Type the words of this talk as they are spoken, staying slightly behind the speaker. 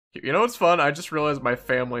You know what's fun? I just realized my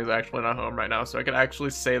family is actually not home right now, so I can actually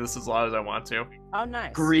say this as loud as I want to. Oh,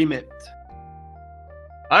 nice. Agreement.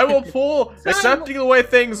 I will pull accepting the way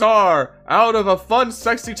things are out of a fun,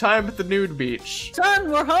 sexy time at the nude beach. Son,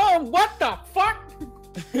 we're home. What the fuck?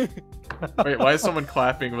 Wait, why is someone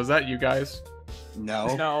clapping? Was that you guys?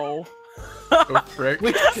 No. No. Oh, frick.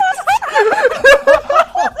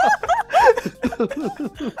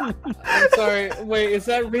 I'm sorry. Wait, is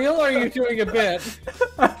that real or are you doing a bit?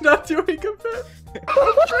 I'm not doing a bit.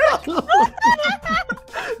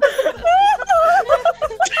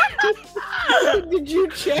 Did you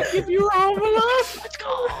check if you were home alone? Let's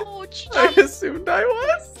go. I assumed I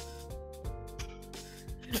was.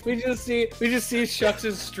 We just see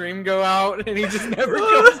Shucks' stream go out and he just never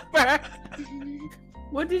comes back.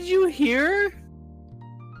 What did you hear?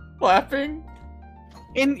 Clapping?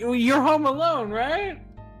 And you're home alone, right?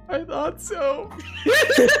 I thought so.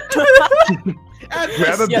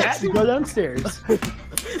 Grab a Yes. bat and go downstairs.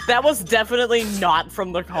 That was definitely not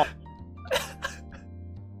from the call.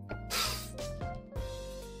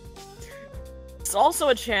 It's also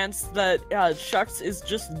a chance that Shucks is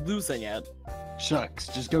just losing it. Shucks,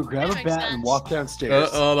 just go grab That a makes bat sense. and walk downstairs.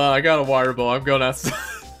 Hold on, I got a water bowl. I'm going outside.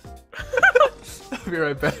 I'll be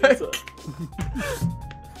right back. And,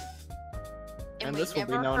 And we this will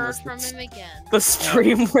be never known heard as from him again. The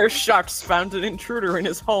stream where Shucks found an intruder in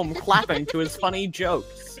his home clapping to his funny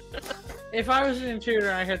jokes. If I was an intruder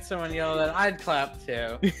and I heard someone yell that, I'd clap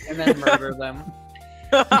too, and then murder them.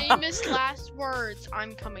 Famous last words.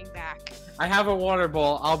 I'm coming back. I have a water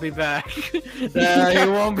bowl. I'll be back. He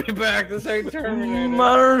won't be back. This ain't Terminator.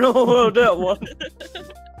 I don't know about that one.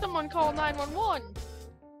 Someone call 911.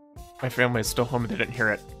 My family is still home and they didn't hear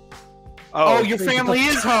it. Oh, your family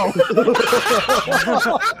is home.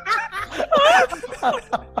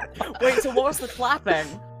 Wait, so what was the clapping?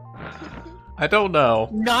 I don't know.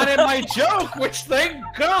 Not in my joke, which thank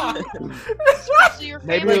God. So your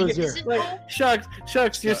Maybe family it was your- isn't home?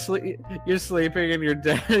 Shucks, you're sleeping and your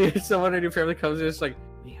dad, someone in your family comes in, it's like,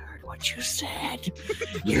 we heard what you said.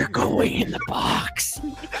 You're going in the box.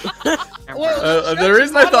 The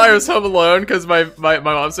reason I thought I was home alone because my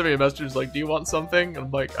mom sent me a message like, "Do you want something?" And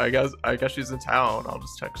I'm like, I guess she's in town. I'll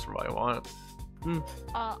just text her what I want. So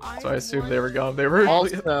I assumed they were gone. They were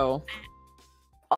Also,